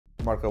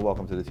Marco,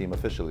 welcome to the team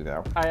officially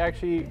now. I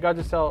actually got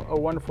to sell a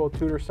wonderful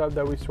Tudor sub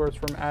that we sourced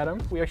from Adam.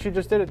 We actually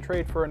just did a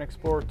trade for an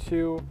Explorer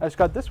 2. I just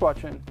got this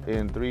watch in.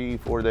 In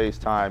 3-4 days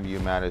time, you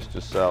managed to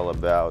sell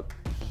about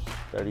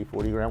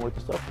 30-40 grand worth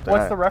of stuff.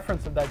 What's the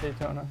reference of that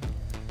Daytona?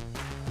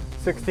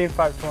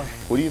 16,520.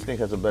 Who do you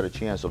think has a better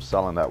chance of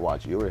selling that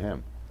watch, you or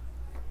him?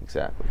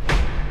 Exactly.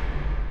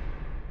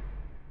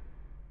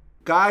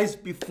 Guys,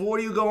 before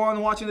you go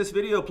on watching this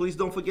video, please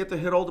don't forget to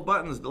hit all the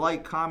buttons,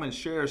 like, comment,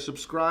 share,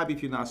 subscribe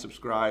if you're not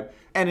subscribed,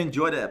 and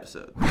enjoy the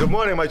episode. Good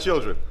morning, my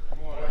children. Good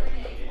morning.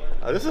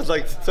 This is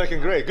like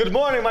second grade. Good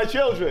morning, my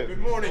children. Good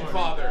morning,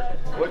 Father.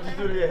 What did you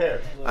do to your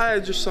hair?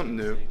 Just something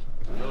new.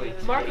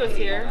 Marco's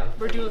here.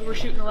 We're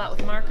shooting a lot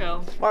with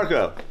Marco.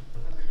 Marco,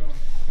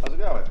 how's it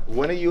going?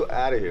 When are you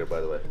out of here, by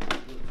the way?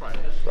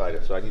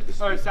 Friday, so I need to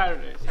speak. Oh,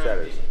 Saturday.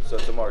 Saturday. So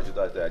tomorrow, just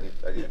like that,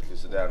 I need to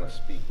sit down and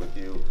speak with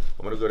you.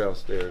 I'm gonna go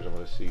downstairs. I'm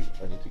gonna see.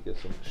 I need to get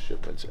some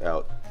shipments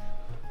out.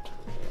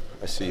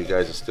 I see you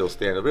guys are still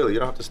standing. Really, you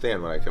don't have to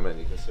stand when I come in.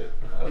 You can sit.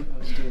 I was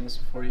doing this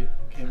before you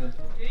came in.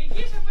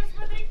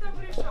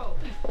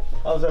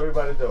 How's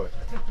everybody doing?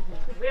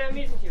 We are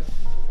missing you.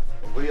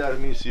 We are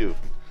miss you.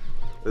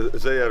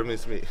 They are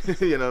miss me.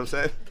 You know what I'm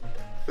saying?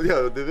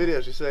 Yo, the video,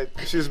 she said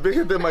she's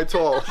bigger than my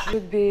tall.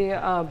 Should be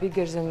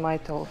bigger than my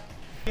tall.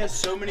 He has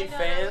so many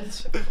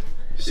fans.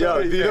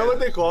 Yo, do you know what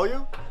they call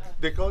you?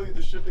 They call you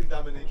the shipping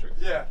dominatrix.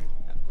 Yeah.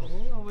 Oh,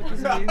 what does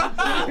it mean?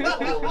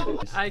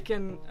 I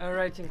can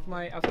writing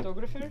my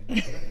autographer.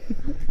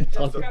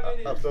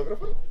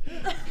 Autographer?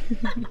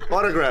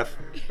 Autograph.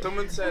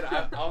 Someone said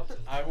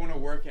I want to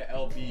work at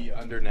LB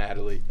under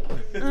Natalie.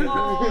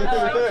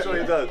 I'm sure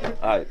he does.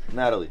 All right,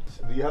 Natalie,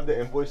 do you have the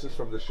invoices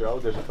from the show?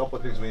 There's a couple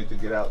of things we need to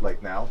get out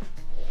like now.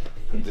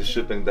 The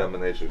shipping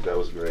dominatrix, that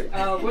was great.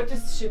 What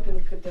is shipping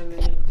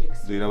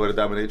dominatrix? Do you know what a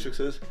dominatrix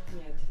is?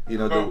 Yes. You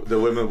know the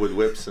women with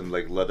whips and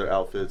like leather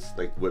outfits,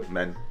 like whip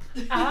men.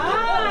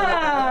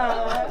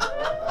 Ah!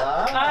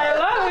 I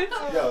love it.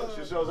 Yo,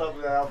 she shows up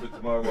in that outfit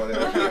tomorrow morning.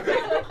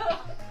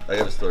 I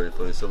got a story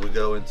for you. So we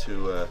go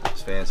into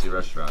this fancy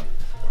restaurant,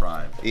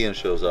 Prime. Ian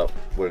shows up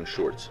wearing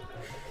shorts.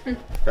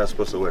 Not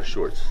supposed to wear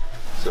shorts.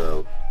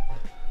 So,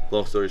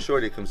 long story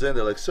short, he comes in.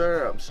 They're like,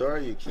 "Sir, I'm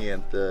sorry, you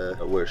can't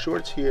wear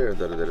shorts here."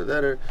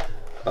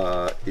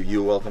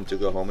 You're welcome to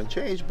go home and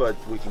change, but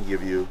we can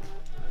give you,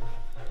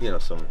 you know,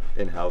 some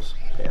in-house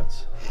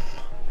pants.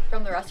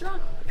 From the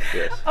restaurant?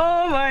 Yes.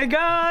 Oh my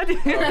God.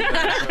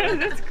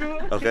 That's cool.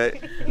 Okay.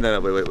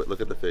 No, wait.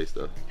 Look at the face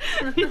though.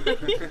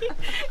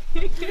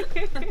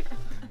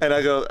 And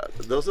I go,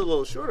 those are a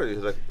little shorter. He's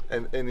like,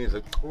 and he's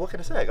like, well, what can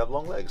I say? I got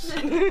long legs.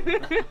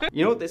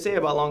 You know what they say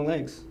about long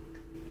legs?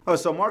 Oh,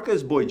 so Marco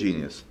is boy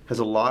genius. Has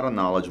a lot of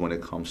knowledge when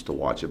it comes to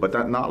watches, but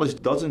that knowledge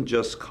doesn't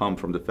just come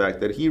from the fact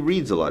that he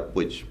reads a lot,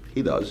 which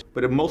he does,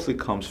 but it mostly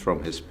comes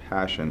from his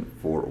passion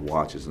for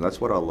watches, and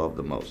that's what I love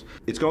the most.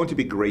 It's going to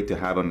be great to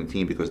have on the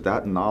team because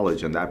that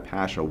knowledge and that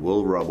passion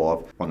will rub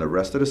off on the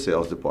rest of the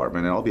sales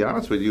department, and I'll be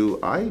honest with you,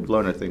 I've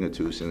learned a thing or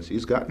two since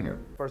he's gotten here.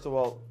 First of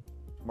all,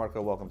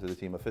 Marco, welcome to the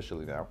team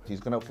officially now. He's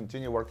going to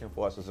continue working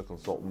for us as a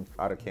consultant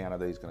out of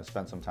Canada. He's going to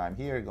spend some time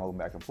here, going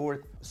back and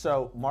forth.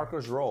 So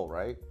Marco's role,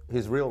 right?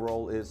 His real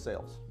role is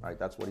sales, right?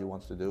 That's what he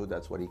wants to do.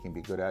 That's what he can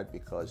be good at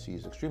because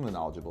he's extremely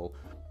knowledgeable.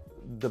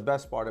 The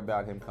best part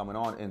about him coming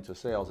on into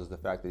sales is the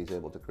fact that he's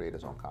able to create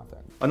his own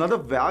content. Another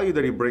value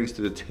that he brings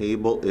to the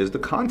table is the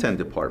content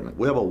department.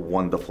 We have a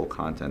wonderful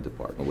content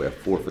department. We have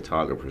 4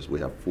 photographers, we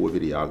have 4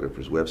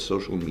 videographers, we have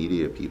social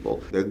media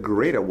people. They're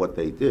great at what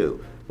they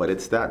do, but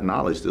it's that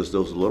knowledge, those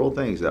little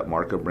things that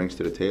Marco brings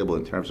to the table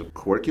in terms of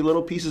quirky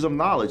little pieces of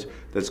knowledge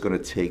that's going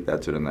to take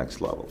that to the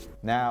next level.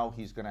 Now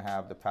he's going to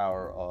have the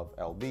power of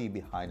LB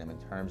behind him in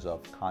terms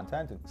of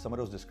content, and some of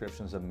those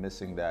descriptions are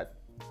missing that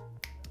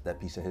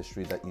piece of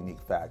history, that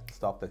unique fact,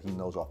 stuff that he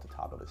knows off the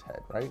top of his head,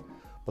 right?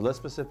 But let's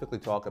specifically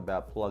talk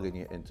about plugging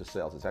you into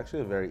sales. It's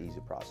actually a very easy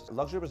process.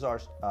 Luxury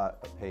Bazaar's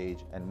page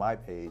and my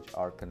page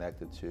are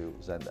connected to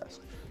Zendesk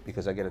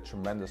because I get a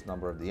tremendous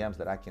number of DMs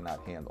that I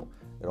cannot handle.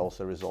 It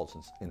also results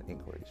in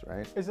inquiries,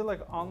 right? Is it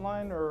like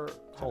online or?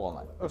 It's all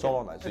online. Okay. It's all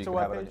online. So it's you a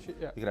can have web it page?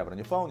 you can have it on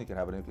your phone, you can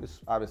have it it's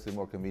obviously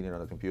more convenient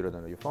on a computer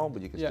than on your phone,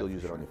 but you can still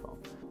use it on your phone.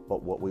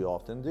 But what we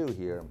often do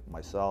here,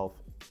 myself,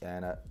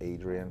 Anna,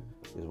 Adrian,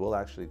 is we'll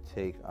actually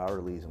take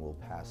our leads and we'll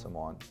pass them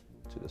on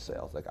to the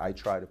sales. Like I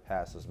try to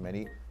pass as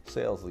many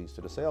sales leads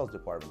to the sales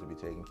department to be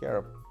taken care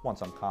of once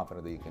I'm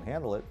confident that you can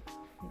handle it,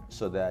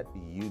 so that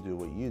you do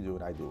what you do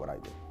and I do what I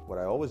do. What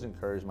I always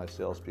encourage my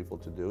salespeople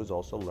to do is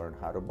also learn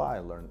how to buy,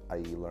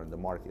 i.e. learn the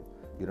market.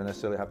 You don't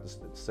necessarily have to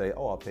say,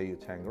 oh, I'll pay you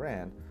 10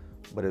 grand,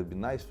 but it'd be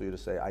nice for you to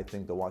say, I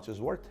think the watch is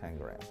worth 10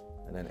 grand.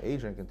 And then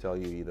Adrian can tell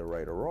you either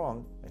right or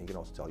wrong, and he can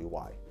also tell you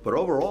why. But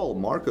overall,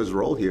 Marco's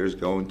role here is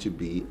going to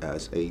be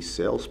as a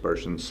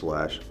salesperson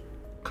slash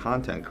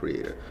content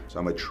creator. So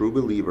I'm a true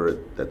believer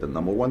that the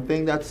 #1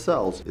 thing that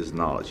sells is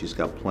knowledge. He's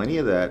got plenty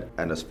of that,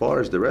 and as far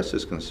as the rest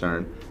is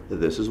concerned,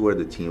 this is where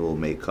the team will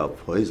make up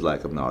for his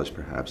lack of knowledge,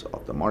 perhaps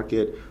of the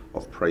market,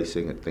 of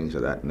pricing and things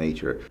of that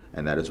nature.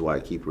 And that is why I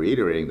keep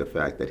reiterating the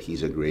fact that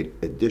he's a great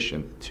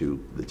addition to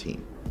the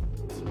team.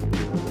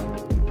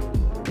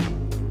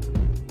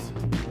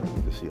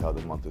 how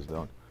the month is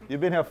doing.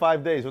 You've been here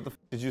 5 days. What the f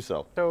did you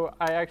sell? So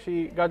I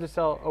actually got to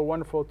sell a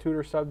wonderful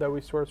Tudor sub that we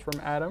sourced from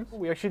Adam.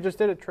 We actually just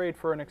did a trade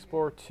for an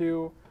𝗙𝗏𝗄𝗎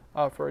 2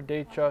 for a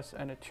Datejust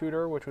and a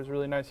Tudor, which was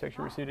really nice. He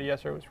actually received it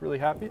yesterday. I was really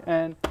happy.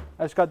 And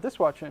I just got this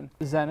watch in,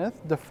 Zenith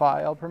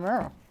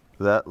𝗙𝗏𝗬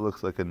That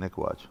looks like a Nick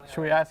watch.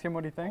 Should we ask him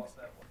what he thinks?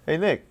 Hey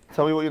Nick,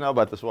 tell me what you know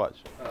about this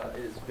watch.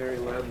 It is very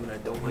loud and I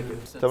don't like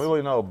it. Tell me what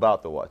you know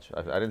about the watch.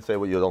 I didn't say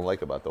what you don't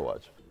like about the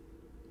watch.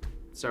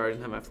 Sorry, I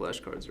didn't have my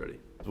flashcards ready.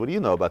 What do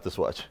you know about this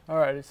watch?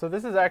 Alrighty, so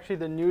this is actually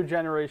the new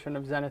generation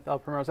of Zenith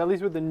𝗙𝗏𝗬s, at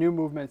least with the new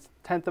movements,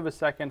 1/10 of a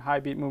second high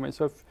beat movement.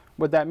 So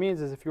what that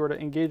means is if you were to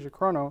engage the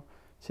chrono,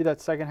 see that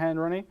second hand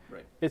running?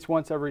 Right. It's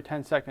once every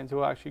 10 seconds. It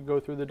will actually go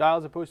through the dial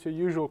as opposed to a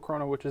usual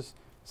chrono, which is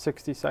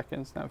 60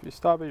 seconds. Now if you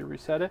stop it, you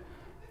reset it.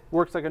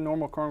 Works like a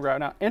normal chronograph.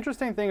 Now,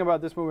 interesting thing about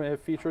this movement, it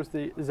features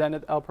the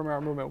Zenith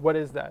𝗙𝗏𝗬 movement. What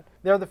is that?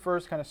 They're the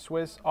first kind of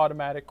Swiss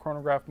automatic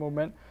chronograph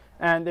movement,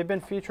 and they've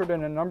been featured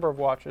in a number of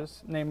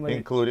watches, namely...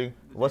 Including?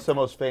 What's the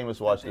most famous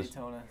watch?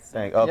 Daytona.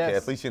 Okay,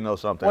 Yes. at least you know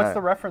something. What's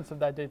the reference of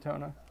that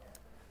Daytona?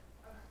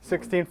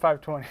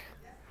 16520.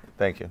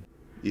 Thank you.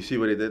 You see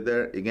what he did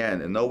there?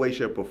 Again, in no way,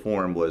 shape, or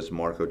form was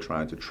Marco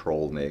trying to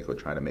troll Nick or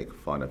trying to make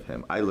fun of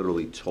him. I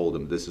literally told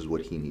him this is what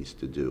he needs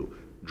to do.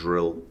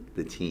 Drill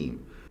the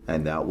team.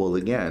 And that will,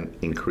 again,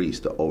 increase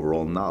the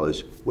overall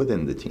knowledge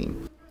within the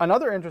team.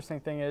 Another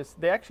interesting thing is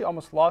they actually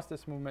almost lost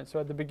this movement.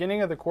 So at the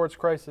beginning of the quartz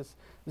crisis,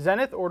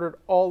 Zenith ordered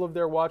all of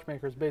their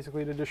watchmakers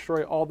basically to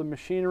destroy all the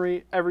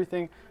machinery,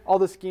 everything, all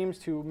the schemes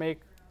to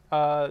make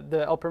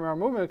the 𝗙𝗏𝗬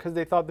movement because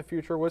they thought the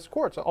future was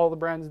quartz. All the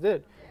brands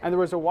did. And there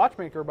was a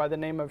watchmaker by the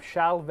name of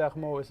Charles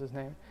Vermeaux is his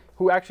name,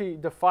 who actually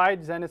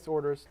defied Zenith's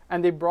orders,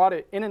 and they brought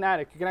it in an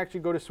attic. You can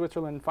actually go to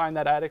Switzerland and find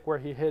that attic where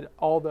he hid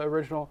all the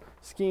original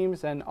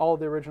schemes and all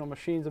the original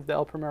machines of the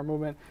𝗙𝗏𝗬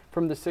movement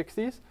from the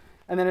 60s.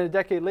 And then a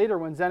decade later,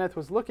 when Zenith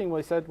was looking, well,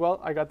 he said, well,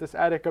 I got this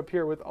attic up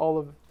here with all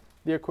of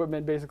the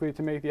equipment basically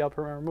to make the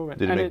𝗙𝗏𝗬 movement.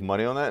 Did he make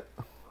money on that?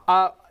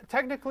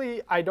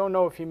 Technically, I don't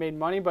know if he made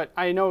money, but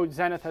I know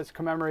Zenith has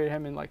commemorated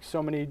him in like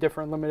so many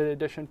different limited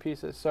edition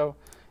pieces. So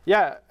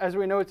yeah, as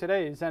we know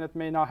today, Zenith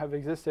may not have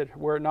existed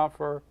were it not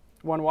for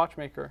one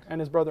watchmaker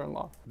and his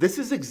brother-in-law. This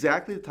is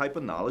exactly the type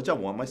of knowledge I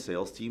want my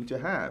sales team to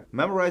have.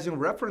 Memorizing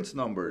reference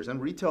numbers and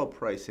retail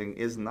pricing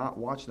is not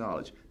watch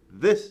knowledge.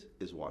 This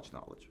is watch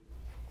knowledge.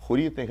 Who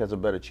do you think has a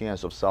better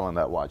chance of selling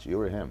that watch, you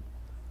or him?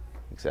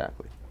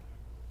 Exactly.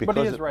 But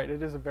he is right,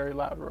 it is a very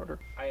loud rotor.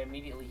 I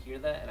immediately hear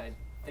that and I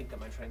think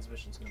that my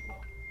transmission's gonna blow.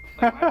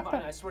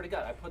 Like, I swear to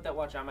God, I put that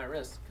watch on my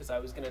wrist because I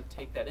was gonna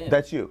take that in.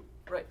 That's you.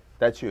 Right.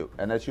 That's you,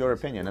 and that's your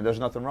opinion, and there's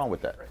nothing wrong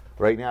with that.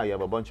 Right now, you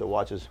have a bunch of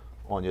watches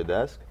on your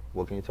desk.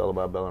 What can you tell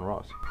about Bell &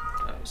 Ross?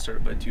 I was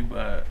started by two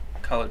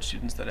college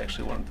students that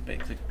actually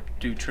wanted to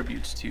do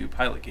tributes to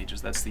pilot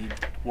gauges. That's the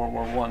World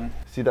War I.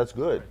 See, that's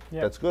good.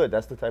 Yeah. That's good.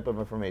 That's the type of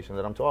information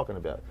that I'm talking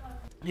about.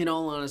 In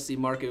all honesty,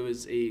 Marco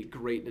is a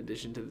great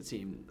addition to the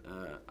team.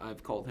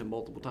 I've called him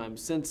multiple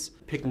times since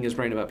picking his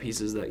brain about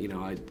pieces that,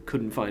 I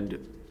couldn't find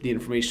the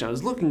information I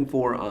was looking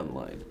for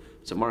online.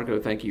 So Marco,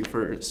 thank you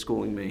for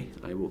schooling me.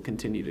 I will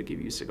continue to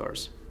give you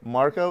cigars.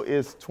 Marco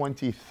is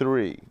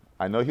 23.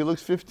 I know he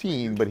looks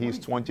 15, but he's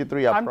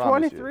 23, I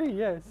promise you. I'm 23,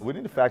 yes. We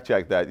need to fact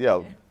check that.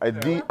 Yeah, I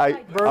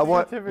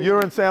want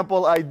urine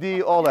sample,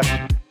 ID, all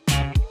that.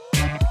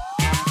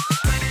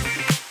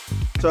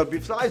 So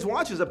besides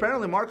watches,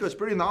 apparently Marco is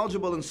pretty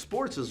knowledgeable in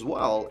sports as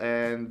well.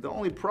 And the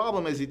only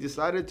problem is he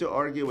decided to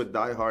argue with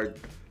diehard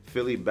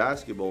Philly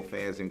basketball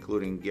fans,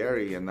 including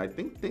Gary, and I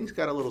think things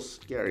got a little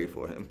scary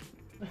for him.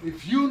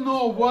 If you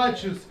know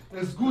watches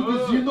as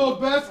good as you know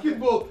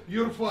basketball,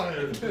 you're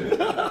fired.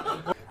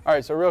 All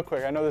right, so real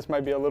quick, I know this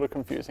might be a little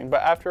confusing,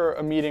 but after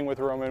a meeting with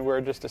Roman, we were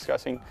just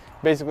discussing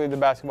basically the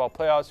basketball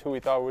playoffs, who we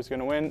thought was going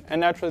to win,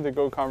 and naturally the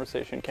GOAT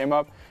conversation came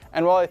up.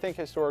 And while I think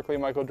historically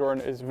Michael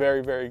Jordan is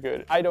very, very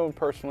good, I don't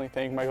personally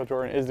think Michael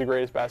Jordan is the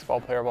greatest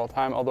basketball player of all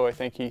time, although I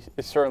think he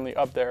is certainly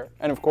up there.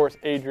 And of course,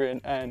 Adrian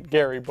and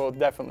Gary both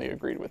definitely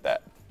agreed with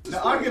that. The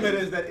argument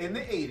is that in the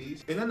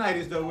 80s, in the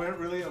 90s, there weren't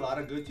really a lot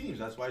of good teams.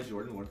 That's why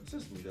Jordan won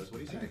consistently. That's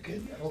what he said.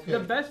 Okay. The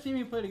best team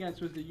he played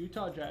against was the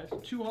Utah Jazz,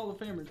 2 Hall of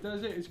Famers.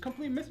 That's it. It's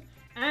completely missing.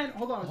 And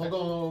hold on. Hold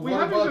on.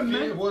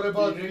 What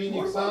about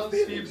Phoenix Suns?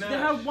 They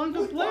have one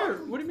good player.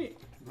 What do you mean?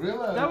 Really?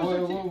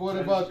 What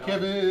about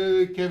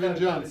Kevin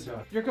Johnson?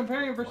 You're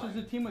comparing it versus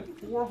a team with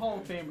 4 Hall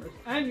of Famers.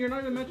 And you're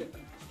not even mentioning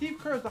Steve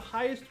Kerr has the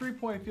highest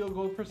three-point field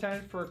goal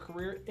percentage for a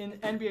career in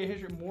NBA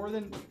history, more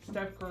than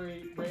Steph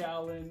Curry, Ray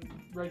Allen,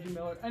 Reggie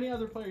Miller, any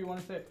other player you want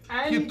to say.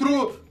 And he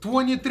threw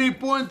 23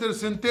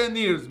 pointers in 10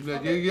 years,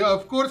 okay.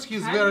 Of course,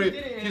 his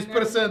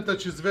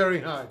percentage is very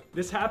high.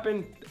 This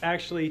happened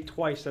actually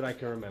twice that I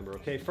can remember.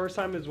 Okay, first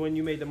time is when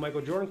you made the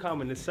Michael Jordan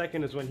comment. The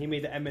second is when he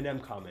made the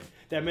Eminem comment.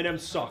 The Eminem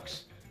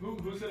sucks. Who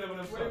said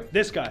Eminem sucks?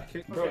 This guy.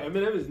 Bro,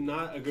 Eminem is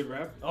not a good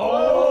rapper.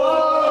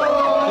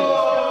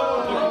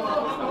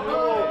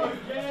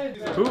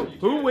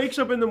 Who wakes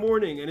up in the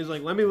morning and is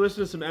like, let me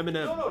listen to some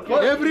Eminem?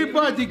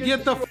 Everybody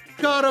get the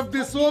f out of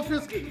this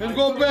office and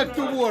go back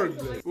to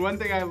work. One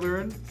thing I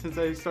learned since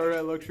I started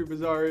at Luxury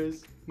Bazaar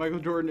is Michael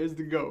Jordan is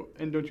the GOAT,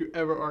 and don't you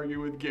ever argue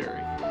with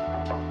Gary.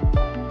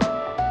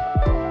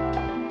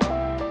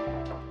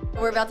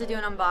 We're about to do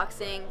an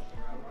unboxing.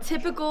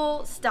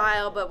 Typical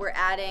style, but we're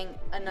adding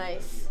a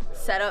nice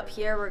setup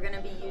here. We're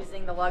gonna be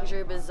using the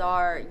Luxury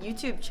Bazaar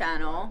YouTube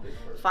channel.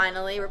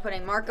 Finally, we're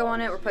putting Marco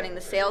on it, we're putting the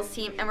sales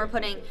team, and we're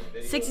putting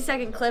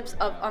 60-second clips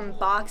of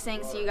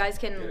unboxing so you guys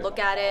can look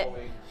at it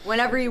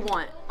whenever you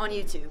want on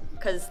YouTube,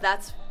 because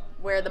that's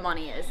where the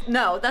money is.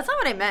 No, that's not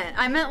what I meant.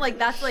 I meant like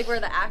that's like where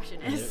the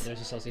action is. There's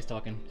the Celsius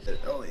talking.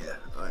 Oh yeah.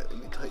 All right,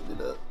 let me tighten it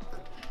up. Oh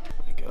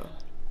my God.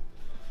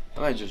 I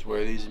might just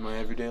wear these in my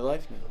everyday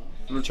life now.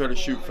 I'm gonna try to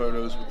shoot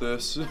photos with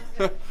this.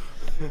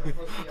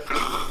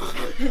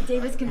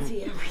 Davis can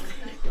see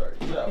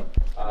everything.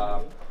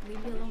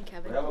 Leave me alone,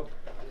 Kevin.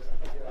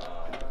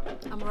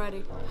 I'm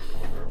ready.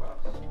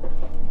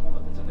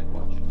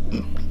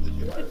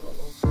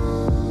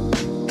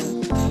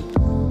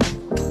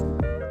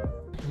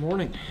 Good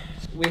morning.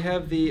 We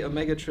have the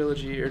Omega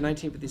Trilogy, or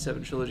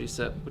 1957 Trilogy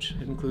set, which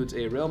includes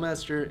a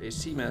Railmaster, a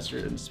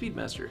Seamaster, and a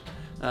Speedmaster.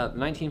 The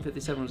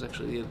 1957 was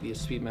actually, the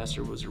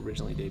Speedmaster was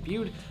originally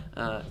debuted,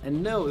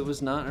 and no, it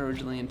was not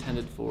originally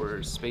intended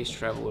for space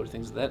travel or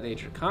things of that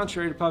nature.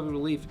 Contrary to popular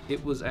belief,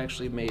 it was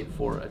actually made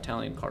for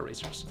Italian car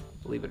racers,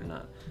 believe it or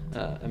not.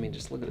 I mean,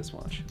 just look at this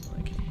watch.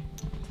 Like,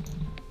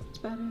 it's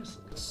badass.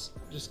 Let's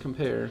just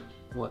compare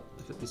what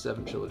the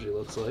 57 Trilogy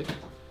looks like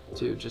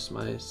to just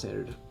my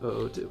standard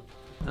 002.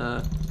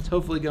 It's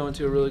hopefully going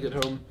to a really good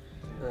home,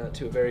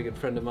 to a very good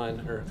friend of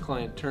mine, or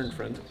client turned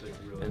friend,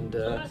 and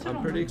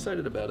I'm pretty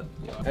excited about it.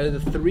 Out of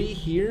the three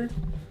here,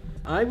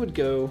 I would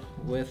go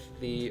with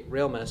the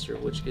Railmaster,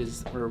 which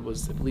is, or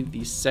was, I believe,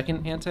 the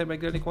second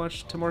anti-magnetic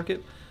watch to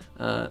market.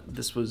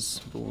 This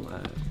was,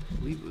 I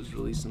believe it was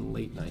released in the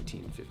late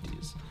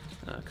 1950s,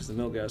 because the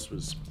Milgauss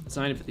was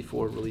designed in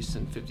 54, released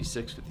in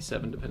 56,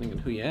 57, depending on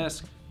who you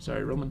ask.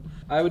 Sorry, Roman.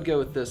 I would go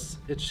with this.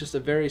 It's just a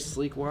very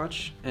sleek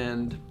watch,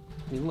 and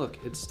I mean, look,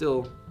 it's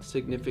still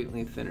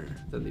significantly thinner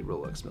than the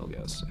Rolex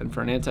Milgauss. And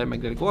for an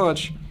anti-magnetic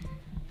watch,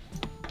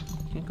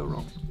 can't go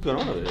wrong. Good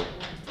on it.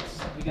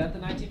 We got the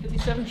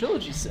 1957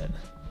 Trilogy set.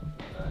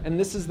 And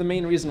this is the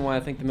main reason why I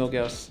think the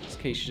Milgauss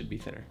case should be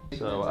thinner.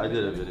 So I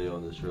did a video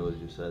on this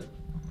trilogy set. So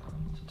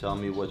tell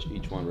me what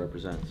each one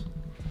represents.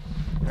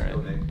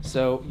 Alright,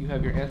 so you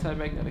have your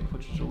anti-magnetic,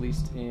 which was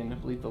released in, I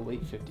believe, the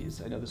late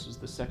 50s. I know this was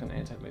the second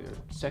anti-magnetic,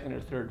 second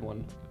or third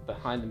one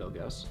behind the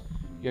Milgauss.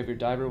 You have your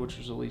Diver, which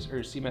was released, or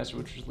Seamaster,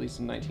 which was released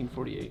in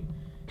 1948.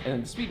 And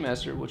then the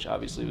Speedmaster, which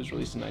obviously was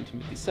released in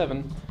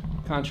 1957,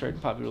 contrary to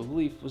popular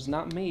belief, was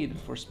not made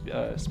for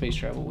space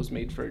travel, was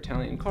made for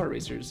Italian car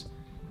racers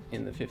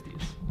in the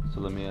 50s. So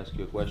let me ask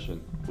you a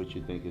question. Which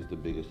you think is the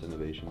biggest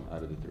innovation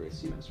out of the three?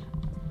 Seamaster.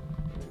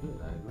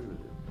 I agree with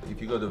you. If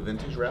you go the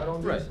vintage route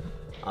on this,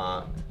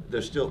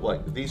 they're still,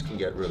 like, these can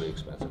get really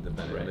expensive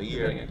depending on the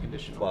year. Depending on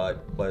condition.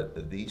 But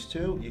these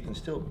two, you can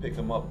still pick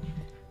them up.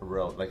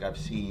 Like I've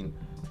seen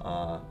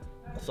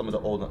some of the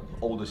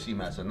older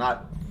Seamaster,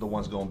 not the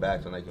ones going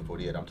back to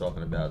 1948. I'm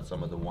talking about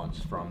some of the ones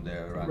from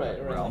there around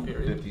that realm,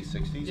 50s,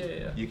 60s.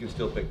 Yeah. You can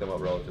still pick them up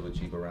relatively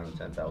cheap, around the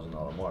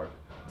 $10,000 mark,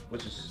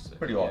 which is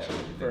pretty awesome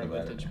if you think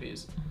about it.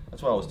 Piece.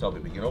 That's why I always tell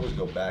people, you can always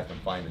go back and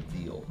find a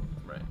deal.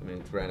 Right. I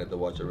mean, granted, the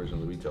watch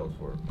originally retailed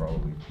for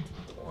probably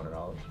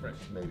 $400,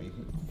 maybe.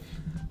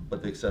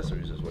 But the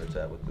accessories is where it's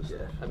at with this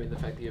stuff. I mean, the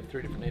fact that you have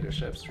 3 different NATO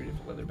straps, 3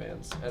 different leather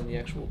bands, and the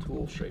actual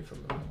tool straight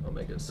from the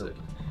Omega is sick.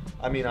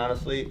 I mean,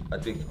 honestly, I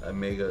think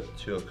Omega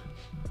took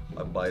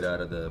a bite out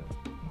of the,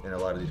 and a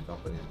lot of these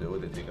companies do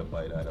it, they take a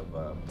bite out of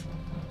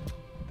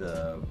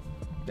the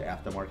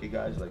aftermarket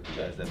guys, like the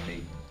guys that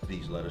make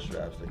these leather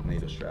straps, like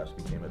NATO straps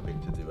became a big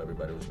to-do.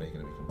 Everybody was making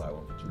them, you can buy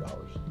one for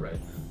 $2. Right.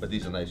 But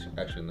these are nice,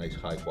 actually nice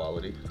high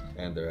quality,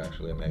 and they're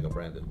actually Omega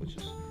branded, which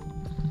is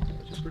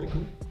pretty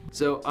cool.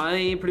 So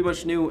I pretty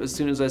much knew as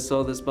soon as I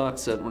saw this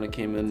box set when it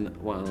came in a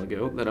while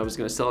ago that I was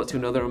going to sell it to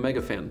another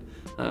Omega fan.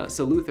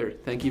 So Luther,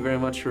 thank you very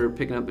much for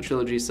picking up the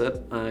Trilogy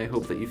set. I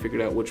hope that you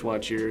figured out which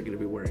watch you're going to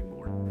be wearing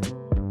more.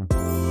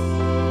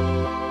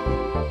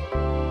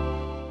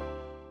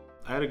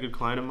 I had a good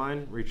client of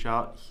mine reach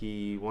out.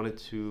 He wanted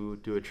to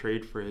do a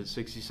trade for his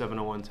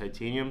 6701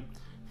 Titanium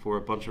for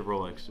a bunch of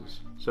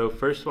Rolexes. So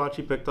first watch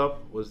he picked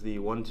up was the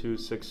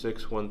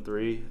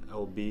 126613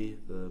 LB,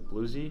 the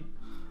Bluesy.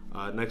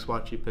 Next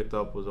watch he picked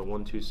up was a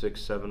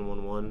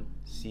 126711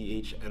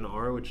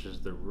 CHNR, which is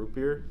the root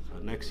beer.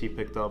 Next he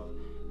picked up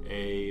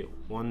a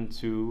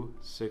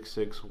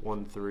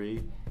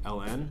 126613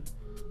 LN,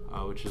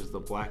 which is the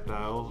black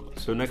dial.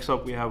 So next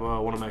up we have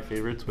one of my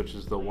favorites, which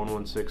is the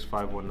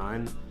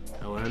 116519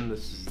 LN.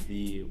 This is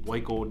the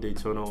white gold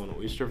Daytona on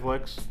Oyster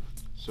Flex.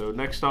 So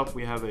next up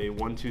we have a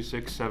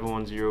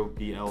 126710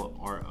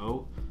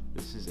 BLRO.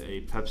 This is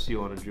a Pepsi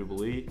on a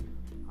Jubilee.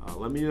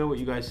 Let me know what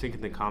you guys think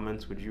in the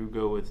comments. Would you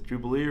go with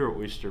Jubilee or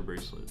Oyster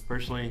bracelet?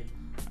 Personally,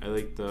 I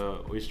like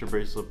the Oyster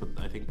bracelet, but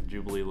I think the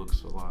Jubilee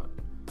looks a lot,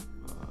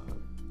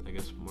 I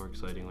guess, more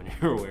exciting when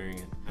you're wearing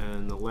it.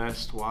 And the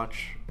last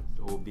watch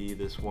will be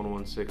this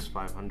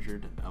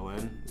 116500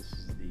 LN. This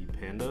is the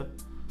Panda.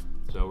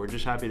 So we're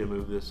just happy to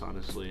move this,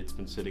 honestly. It's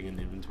been sitting in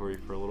inventory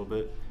for a little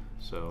bit,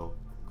 so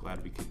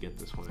glad we could get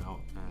this one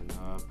out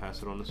and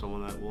pass it on to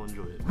someone that will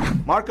enjoy it.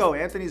 Marco,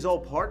 Anthony's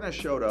old partner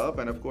showed up,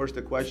 and of course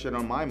the question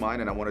on my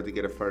mind, and I wanted to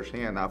get it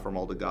firsthand, not from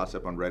all the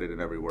gossip on Reddit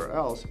and everywhere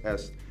else,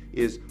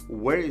 is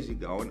where is he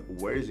going?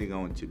 Where is he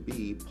going to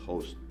be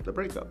post the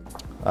breakup?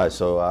 All right,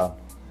 so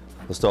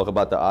let's talk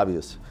about the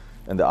obvious.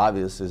 And the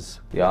obvious is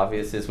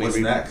what's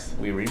next?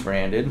 We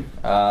rebranded.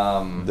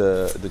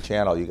 The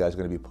channel. You guys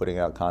going to be putting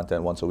out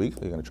content once a week?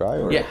 Are you going to try?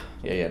 Or?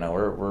 Yeah. No,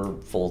 we're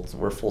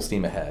full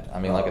steam ahead. I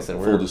mean, like I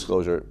said, full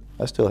disclosure.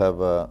 I still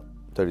have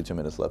 32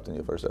 minutes left in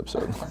your first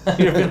episode.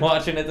 You've been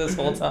watching it this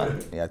whole time.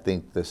 Yeah, I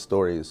think the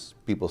story is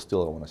people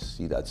still want to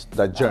see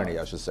that journey.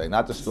 I should say,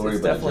 not the story,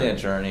 it's but definitely a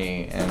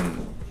journey,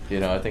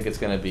 and I think it's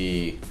going to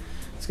be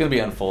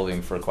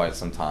unfolding for quite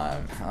some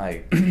time.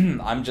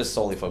 I'm just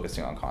solely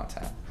focusing on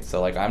content.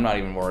 So I'm not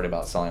even worried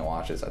about selling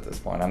watches at this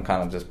point. I'm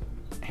kind of just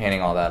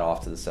handing all that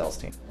off to the sales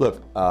team.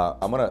 Look,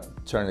 I'm gonna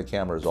turn the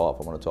cameras off.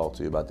 I'm gonna talk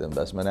to you about the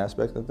investment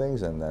aspect of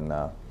things, and then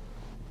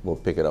we'll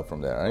pick it up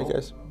from there. All right,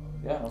 guys?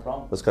 Yeah, no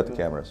problem. Let's cut the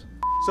cameras.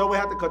 So we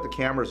had to cut the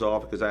cameras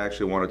off because I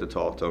actually wanted to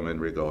talk to him in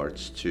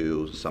regards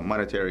to some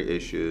monetary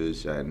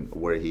issues and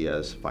where he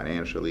is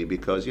financially,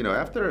 because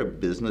after a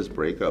business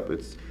breakup,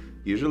 it's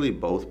usually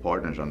both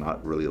partners are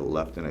not really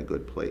left in a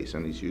good place,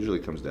 and this usually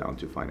comes down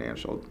to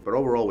financial. But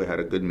overall, we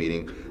had a good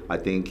meeting. I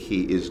think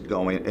he is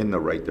going in the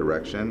right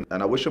direction,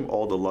 and I wish him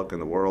all the luck in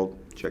the world.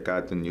 Check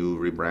out the new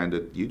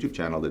rebranded YouTube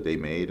channel that they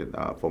made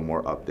for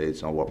more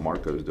updates on what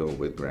Marco is doing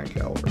with Grand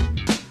Caliber.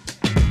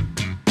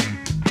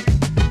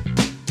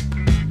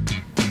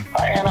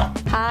 Hi, Anna.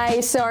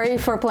 Hi, sorry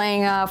for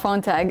playing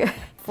phone tag.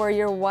 For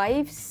your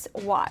wife's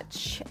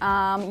watch,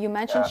 you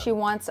mentioned she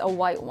wants a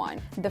white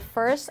one. The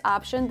first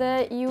option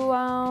that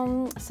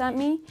you sent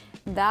me,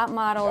 that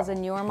model is a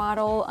newer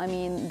model. I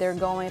mean, they're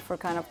going for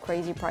kind of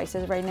crazy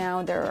prices right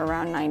now. They're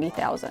around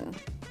 90,000.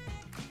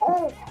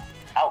 Oh,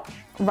 ouch.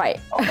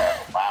 Right. Okay,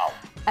 wow.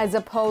 As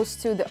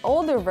opposed to the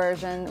older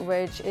version,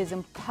 which is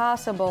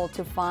impossible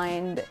to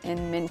find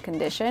in mint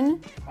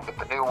condition. But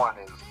the new one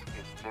is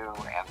new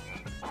and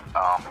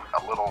sounds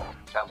a little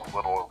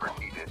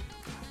overheated.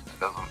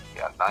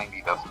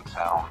 90 doesn't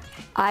sound.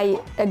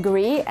 I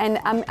agree, and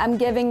I'm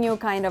giving you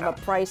kind of a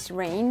price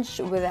range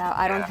without,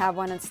 I don't have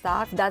one in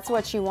stock. That's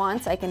what she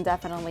wants. I can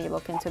definitely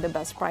look into the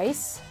best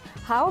price.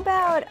 How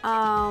about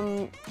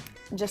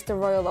just a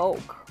Royal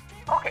Oak?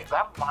 Okay,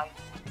 that might,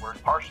 we're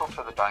partial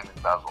to the diamond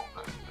bezel.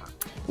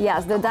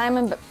 Yes, the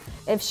diamond,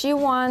 if she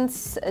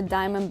wants a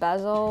diamond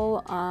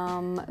bezel,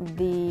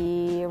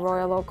 the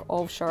Royal Oak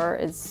offshore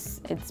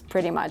it's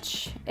pretty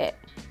much it.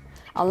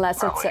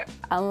 Unless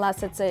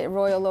it's a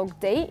Royal Oak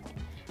date,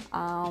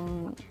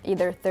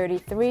 either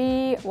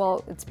 33.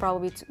 Well, it's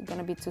probably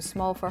gonna be too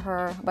small for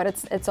her, but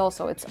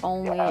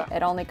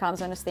it only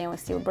comes in a stainless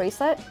steel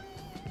bracelet.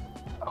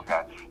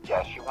 Okay.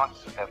 Yeah, she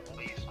wants at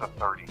least a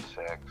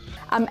 36.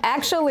 I'm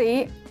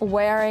actually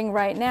wearing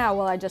right now.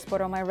 Well, I just put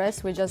on my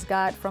wrist. We just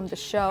got from the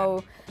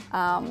show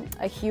a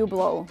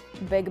Hublot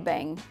Big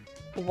Bang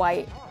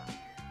white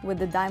with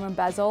the diamond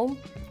bezel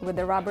with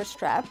the rubber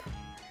strap.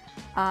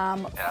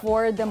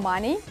 For the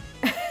money,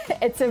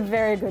 it's a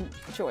very good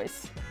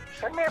choice.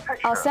 Send me a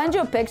picture. I'll send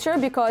you a picture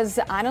because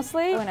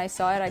honestly, when I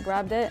saw it, I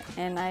grabbed it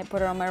and I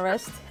put it on my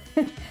wrist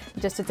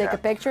just to take a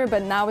picture.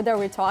 But now that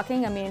we're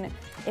talking, I mean,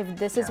 if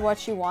this is what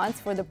she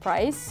wants for the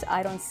price,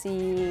 I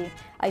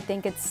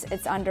think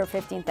it's under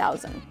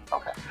 15,000.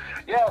 Okay.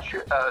 Yeah,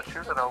 shoot it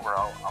over.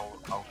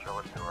 I'll show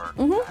it to her.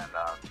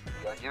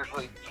 Mm-hmm. And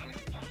usually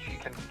she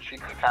can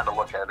kind of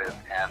look at it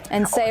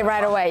and say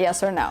right away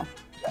yes or no.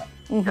 Yeah.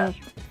 Mm-hmm. Yes.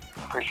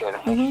 Appreciate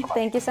it.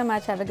 Thank you so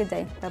much. Have a good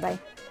day. Bye-bye.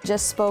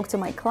 Just spoke to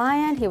my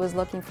client. He was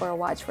looking for a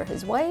watch for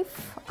his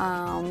wife.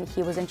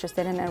 He was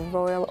interested in a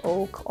Royal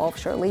Oak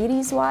offshore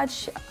ladies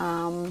watch.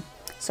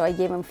 So I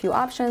gave him a few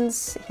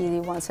options. He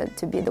wants it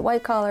to be the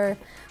white color.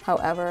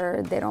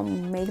 However, they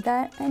don't make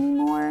that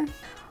anymore.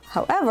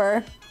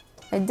 However,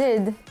 I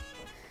did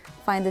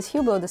find this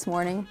Hublot this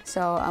morning.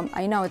 So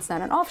I know it's not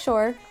an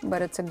offshore,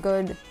 but it's a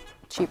good,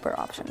 cheaper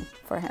option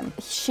for him.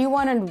 She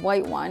wanted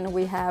white one.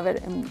 We have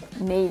it in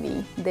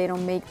navy. They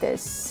don't make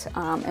this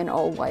in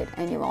all white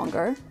any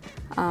longer.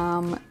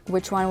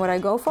 Which one would I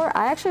go for?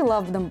 I actually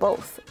love them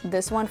both.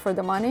 This one for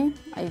the money,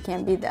 you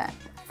can't beat that.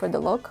 For the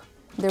look,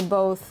 they're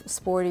both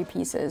sporty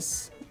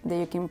pieces that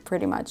you can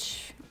pretty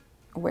much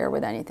wear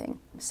with anything.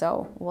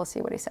 So we'll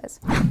see what he says.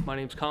 My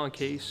name's Colin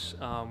Case.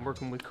 I'm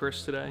working with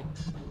Chris today,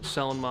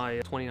 selling my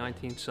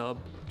 2019 sub.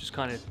 Just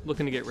kind of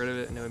looking to get rid of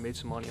it. I know we made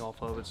some money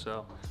off of it,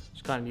 so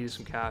just kind of needed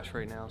some cash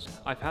right now. So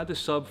I've had this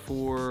sub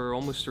for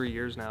almost 3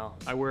 years now.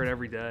 I wear it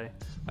every day.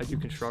 I do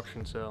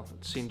construction, so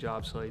I've seen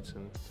job sites,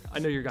 and I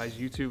know your guys'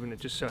 YouTube, and it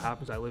just so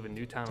happens I live in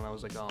Newtown, and I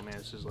was like, oh man,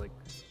 this is like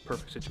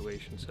perfect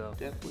situation. So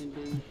definitely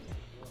been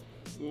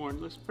worn.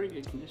 Looks pretty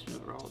good condition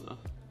overall, though.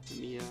 Let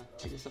me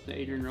take this up to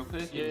Adrian real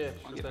quick. Yeah,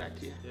 I'll get back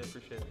to you. Yeah,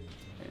 appreciate it.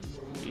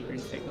 And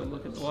Adrian, take a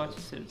look at the watch.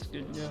 He said it's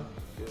good to go.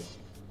 Good.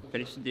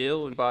 Finished the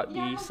deal and bought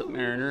the Slip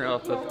Mariner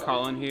off of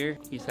Colin here.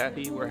 He's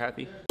happy. We're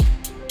happy.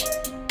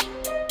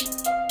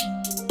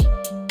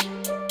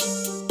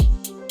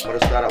 going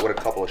to start out with a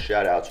couple of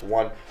shout outs.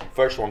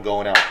 First one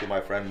going out to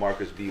my friend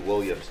Marcus B.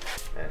 Williams,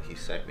 and he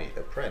sent me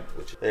a print,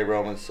 which, hey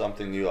Roman,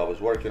 something new I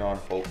was working on.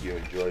 Hope you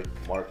enjoy,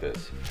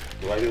 Marcus.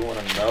 Do I even want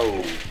to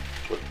know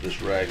what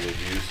this rag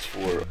was used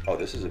for? Oh,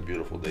 this is a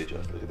beautiful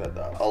Datejust. Look at that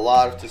dial. A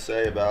lot to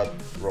say about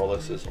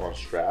Rolexes on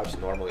straps.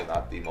 Normally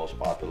not the most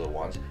popular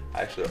ones.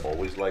 I actually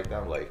always like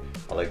them. Like,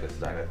 I like the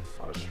Zenith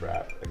on a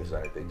strap. I guess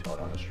anything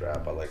Daytona on a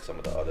strap. I like some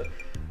of the other,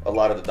 a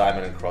lot of the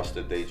diamond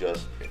encrusted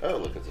Datejust. Oh,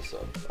 look at this.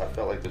 I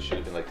felt like this should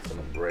have been like some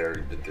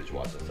rare vintage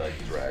watch inside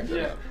these rags.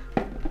 Yeah.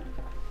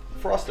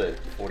 Frosted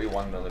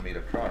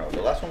 41mm chrono.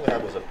 The last one we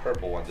had was a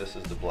purple one. This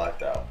is the black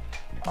dial.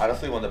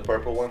 Honestly, when the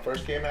purple one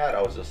first came out,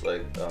 I was just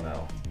like, oh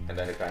no. And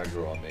then it kind of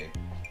grew on me.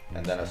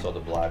 And then I saw the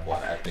black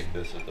one. I think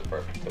this is the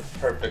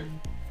perfect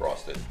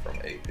frosted from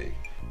AP.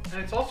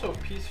 And it's also a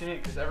piece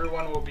unique because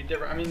everyone will be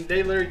different. I mean,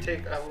 they literally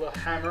take a little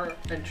hammer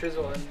and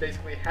chisel and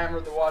basically hammer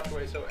the watch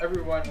away, so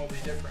everyone will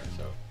be different.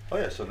 So. Oh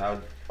yeah, so now,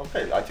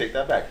 okay, I take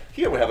that back.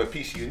 Here we have a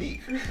piece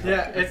unique.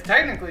 Yeah, it's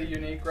technically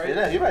unique, right?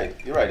 Yeah, you're right.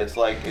 You're right. It's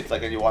like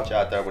any watch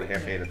out there with a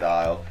hand-painted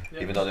dial.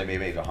 Yeah. Even though they may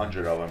make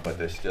 100 of them, but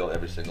they're still,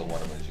 every single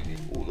one of them is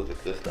unique. Ooh, look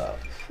at this dial.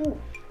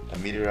 Whew. A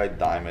meteorite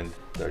diamond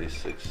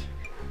 36.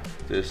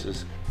 This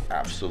is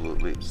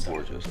absolutely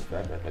gorgeous. In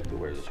fact, I'd like to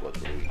wear this watch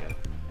for the weekend.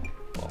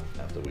 Well,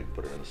 after we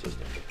put it in the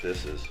system, but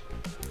this is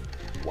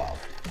wow.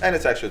 And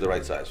it's actually the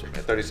right size for me.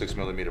 A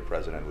 36mm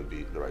President would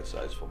be the right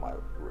size for my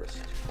wrist.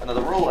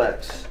 Another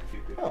Rolex.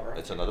 Oh,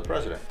 it's another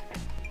President.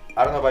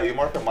 I don't know about you,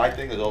 Marco. My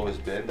thing has always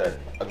been that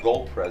a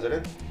gold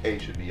President, A,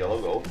 should be yellow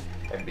gold,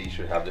 and B,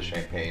 should have the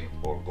champagne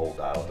or gold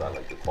dial, as I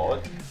like to call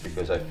it,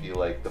 because I feel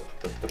like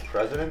the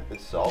President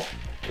itself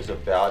is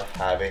about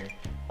having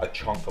a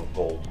chunk of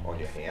gold on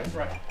your hand.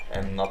 Right.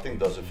 And nothing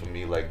does it for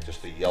me like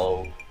just a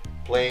yellow,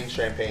 plain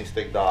champagne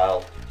stick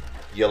dial,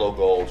 yellow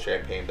gold,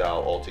 champagne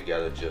dial all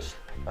together. Just,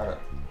 I don't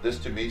know. This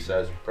to me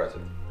says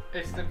President.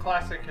 It's the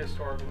classic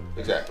historical.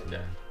 Exactly.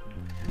 Yeah.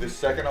 The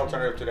second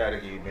alternative to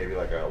that, maybe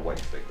like a white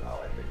stick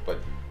dial, I think. But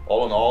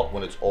all in all,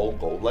 when it's all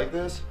gold like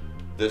this,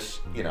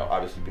 you know,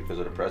 obviously because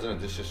of the President,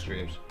 this just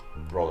screams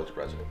Rolex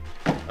President.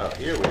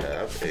 Here we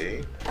have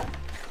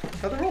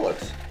another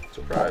Rolex.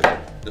 Surprise.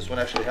 This one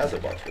actually has a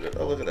box with it.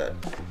 Oh, look at that.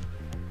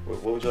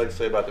 What would you like to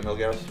say about the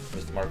Milgauss,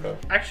 Mr. Marco?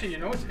 Actually, you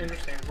know what's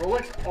interesting?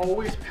 Rolex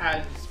always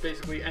patents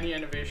basically any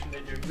innovation they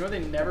do. You know they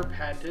never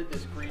patented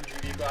this green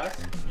GV glass?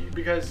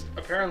 Because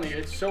apparently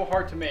it's so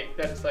hard to make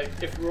that it's like,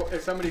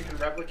 if somebody can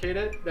replicate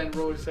it, then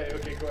Rolex say,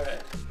 okay, go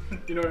ahead.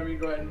 You know what I mean?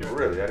 Go ahead and do it.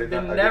 Really? They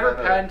never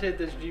patented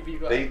this GV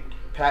glass. They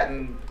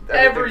patent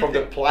everything from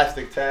the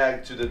plastic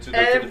tag to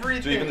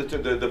even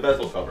the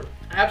bezel cover.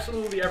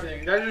 Absolutely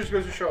everything. That just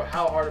goes to show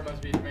how hard it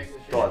must be to make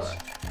this GV glass.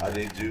 Are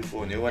they due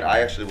for a new one? I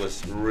actually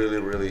was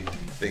really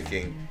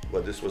thinking,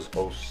 well, this was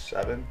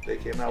 07 they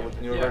came out with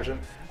the newer version.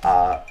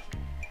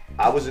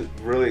 I was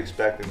really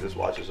expecting this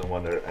Watches and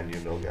Wonder a new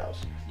Milgauss.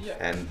 Yeah.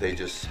 And they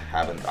just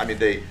haven't. I mean,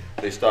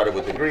 they started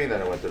with the green,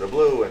 then it went to the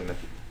blue, and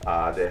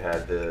they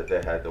had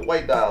the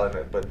white dial in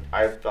it, but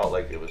I felt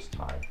like it was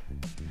time.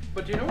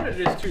 But do you know what it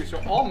is too?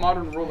 So all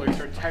modern Rolex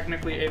are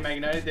technically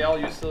amagnetic. They all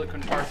use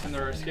silicone parts in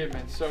their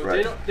escapements. So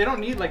they don't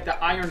need like the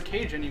iron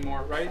cage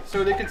anymore, right?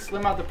 So they can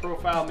slim out the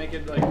profile, make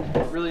it like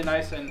really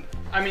nice, and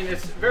I mean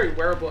it's very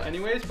wearable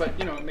anyways. But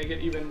you know, make it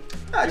even.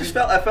 I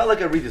felt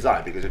like a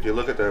redesign, because if you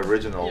look at the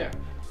original,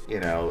 you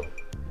know.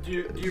 Do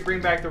you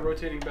bring back the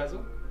rotating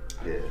bezel?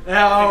 Yeah.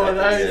 Oh,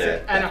 that is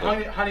it. And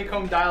a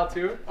honeycomb dial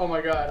too. Oh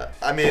my god.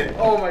 I mean,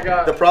 oh my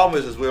god. The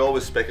problem is we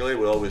always speculate,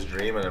 we always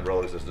dream, and then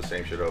Rolex does the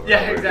same shit over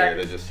and over again.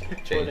 They just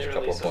change a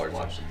couple of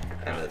parts,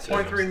 and that's it.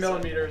 0.3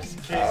 millimeters.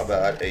 How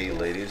about a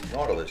ladies'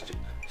 Nautilus?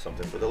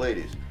 Something for the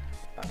ladies.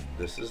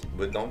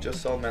 We don't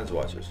just sell men's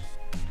watches.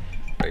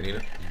 Right,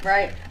 Nina?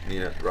 Right.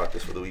 Nina, rock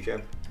this for the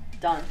weekend?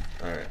 Done.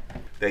 All right.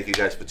 Thank you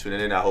guys for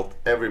tuning in. I hope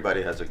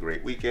everybody has a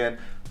great weekend.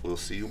 We'll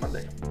see you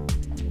Monday.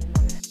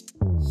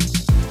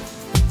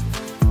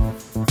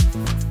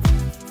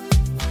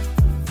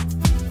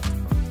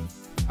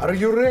 Are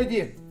you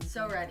ready?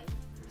 So ready.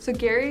 So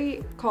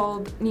Gary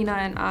called Nina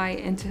and I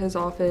into his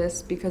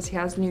office because he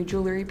has new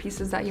jewelry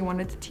pieces that he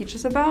wanted to teach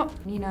us about.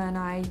 Nina and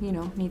I, you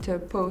know, need to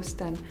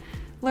post and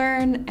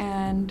learn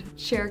and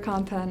share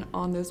content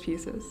on those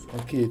pieces.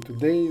 Okay,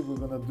 today we're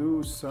gonna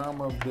do some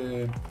of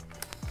the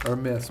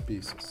Hermes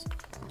pieces.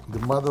 The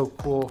model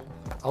called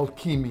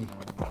𝗙𝗏𝗏.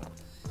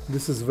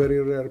 This is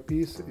very rare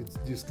piece, it's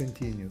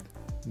discontinued.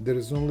 There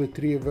is only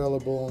 3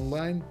 available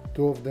online,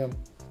 2 of them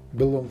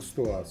belongs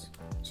to us.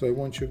 So I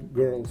want you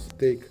girls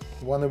take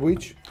 1 of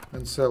each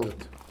and sell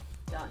it.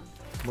 Done.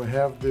 We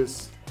have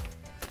this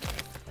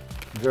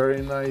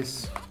very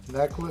nice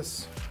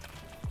necklace.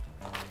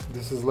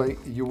 This is like,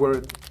 you wear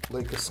it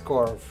like a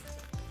scarf.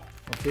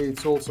 Okay,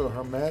 it's also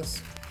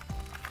Hermes.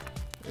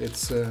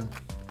 It's a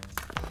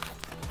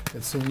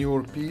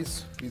newer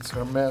piece. It's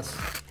Hermes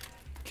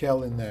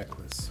Kelly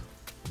necklace.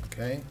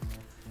 Okay,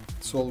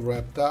 it's all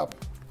wrapped up.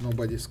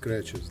 Nobody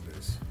scratches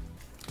this.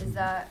 Is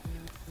that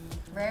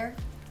rare?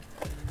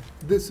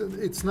 This,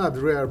 it's not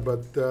rare,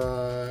 but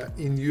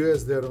in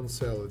US they don't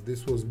sell it.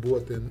 This was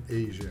bought in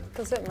Asia.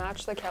 Does it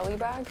match the Kelly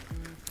bag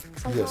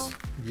somehow? Yes,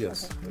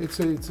 yes. Okay.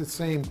 It's the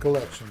same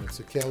collection. It's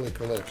a Kelly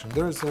collection.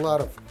 There's a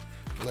lot of,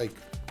 like,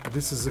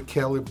 this is a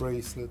Kelly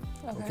bracelet,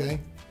 okay?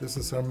 This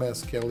is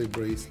Hermes Kelly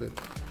bracelet,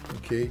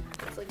 okay?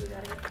 It's like you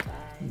gotta get the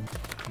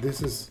bag.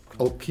 This is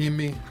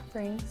𝗙𝗏𝗍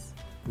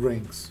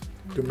Rings.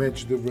 to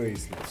match the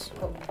bracelets,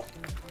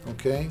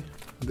 okay?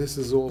 This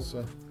is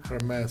also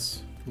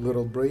Hermes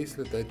little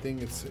bracelet. I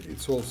think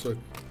it's also,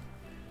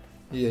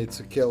 yeah, it's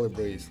a Kelly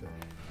bracelet.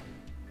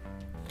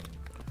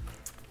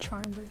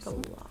 Charm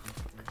bracelet.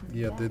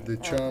 Yeah, the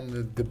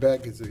charm, the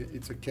bag is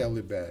it's a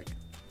Kelly bag.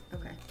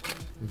 Okay.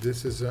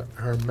 This is a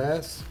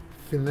Hermes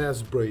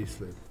finesse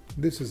bracelet.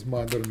 This is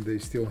modern. They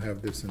still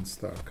have this in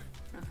stock.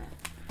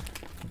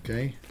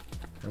 Okay.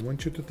 I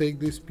want you to take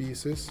these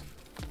pieces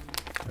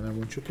and I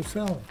want you to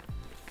sell them.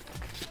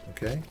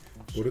 Okay.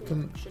 Put it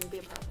on. Shouldn't be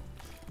a problem.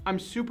 I'm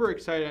super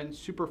excited and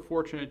super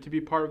fortunate to be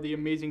part of the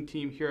amazing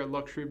team here at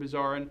Luxury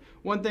Bazaar. And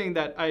one thing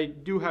that I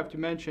do have to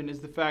mention is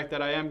the fact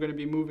that I am going to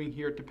be moving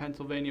here to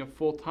Pennsylvania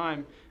full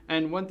time.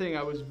 And one thing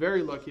I was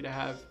very lucky to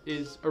have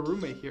is a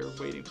roommate here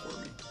waiting for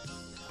me.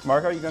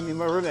 Marco, you gonna be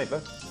my roommate,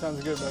 bud?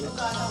 Sounds good, buddy.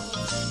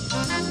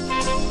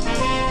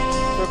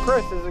 So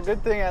Chris, it's a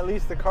good thing at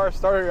least the car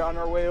started on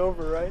our way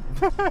over, right?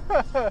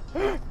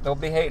 Don't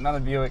be hating on the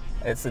Buick.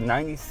 It's a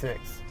 96.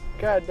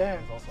 God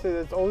damn, see,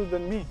 that's older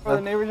than me. The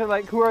neighbors are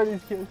like, who are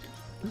these kids?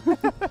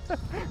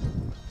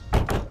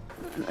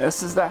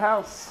 This is the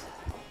house.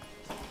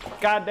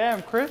 God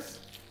damn, Chris,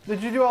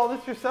 did you do all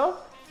this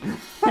yourself?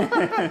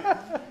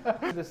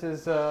 This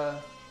is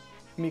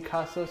mi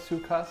casa, su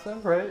casa,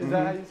 right? Is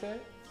that how you say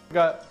it?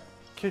 Got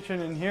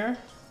kitchen in here.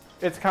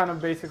 It's kind of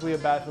basically a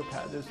bachelor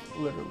pad. There's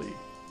literally,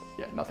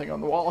 yeah, nothing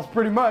on the walls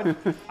pretty much.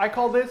 I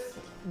call this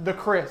the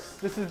Chris.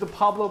 This is the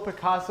Pablo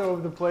Picasso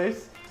of the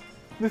place.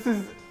 This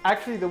is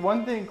actually the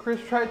one thing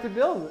Chris tried to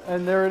build,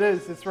 and there it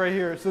is. It's right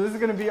here. So this is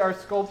going to be our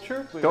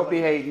sculpture. Don't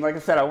be hating. Like I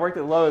said, I worked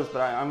at Lowe's,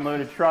 but I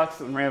unloaded trucks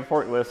and ran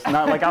forklifts.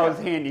 Not like I was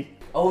handy.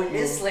 Oh, it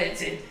is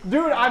slanted.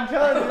 Dude, I'm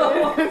telling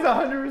you, it is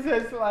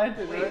 100%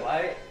 slanted. Wait,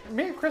 right?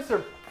 Me and Chris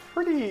are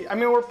pretty, I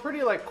mean, we're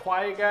pretty like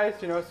quiet guys,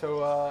 you know,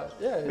 so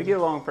yeah. We get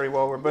along pretty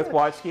well. We're both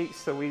watch geeks,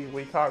 so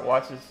we talk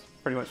watches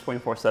pretty much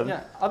 24/7.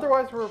 Yeah,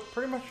 otherwise we're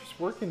pretty much just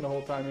working the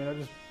whole time, you know,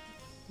 just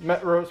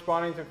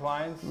responding to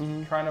clients,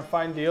 trying to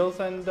find deals,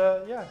 and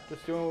yeah,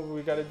 just doing what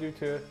we got to do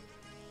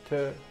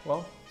to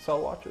well,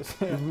 sell watches.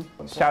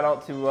 Shout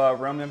out to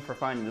Roman for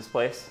finding this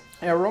place.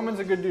 Yeah, Roman's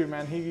a good dude,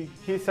 man. He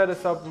set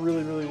us up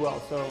really, really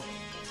well, so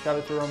shout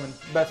out to Roman.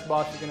 Best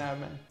boss you can have,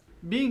 man.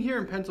 Being here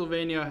in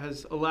Pennsylvania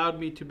has allowed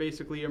me to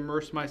basically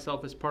immerse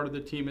myself as part of the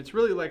team. It's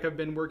really like I've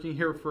been working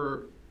here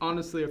for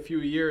honestly a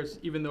few years,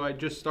 even though I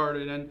just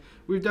started, and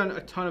we've done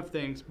a ton of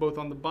things, both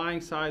on the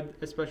buying side,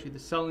 especially the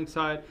selling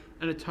side,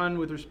 and a ton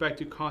with respect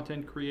to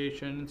content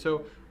creation. And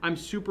so I'm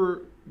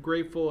super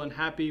grateful and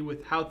happy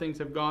with how things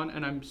have gone,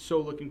 and I'm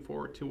so looking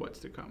forward to what's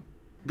to come.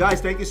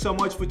 Guys, thank you so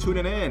much for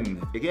tuning in.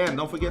 Again,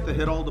 don't forget to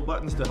hit all the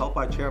buttons to help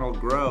our channel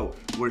grow.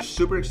 We're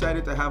super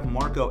excited to have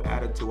Marco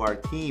added to our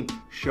team.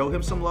 Show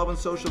him some love on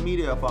social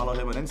media. Follow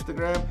him on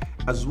Instagram.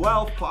 As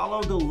well,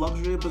 follow the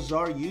Luxury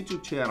Bazaar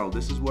YouTube channel.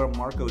 This is where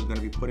Marco is going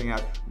to be putting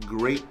out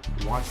great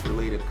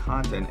watch-related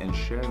content and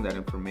sharing that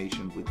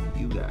information with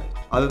you guys.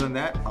 Other than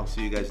that, I'll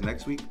see you guys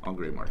next week on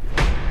Great Market.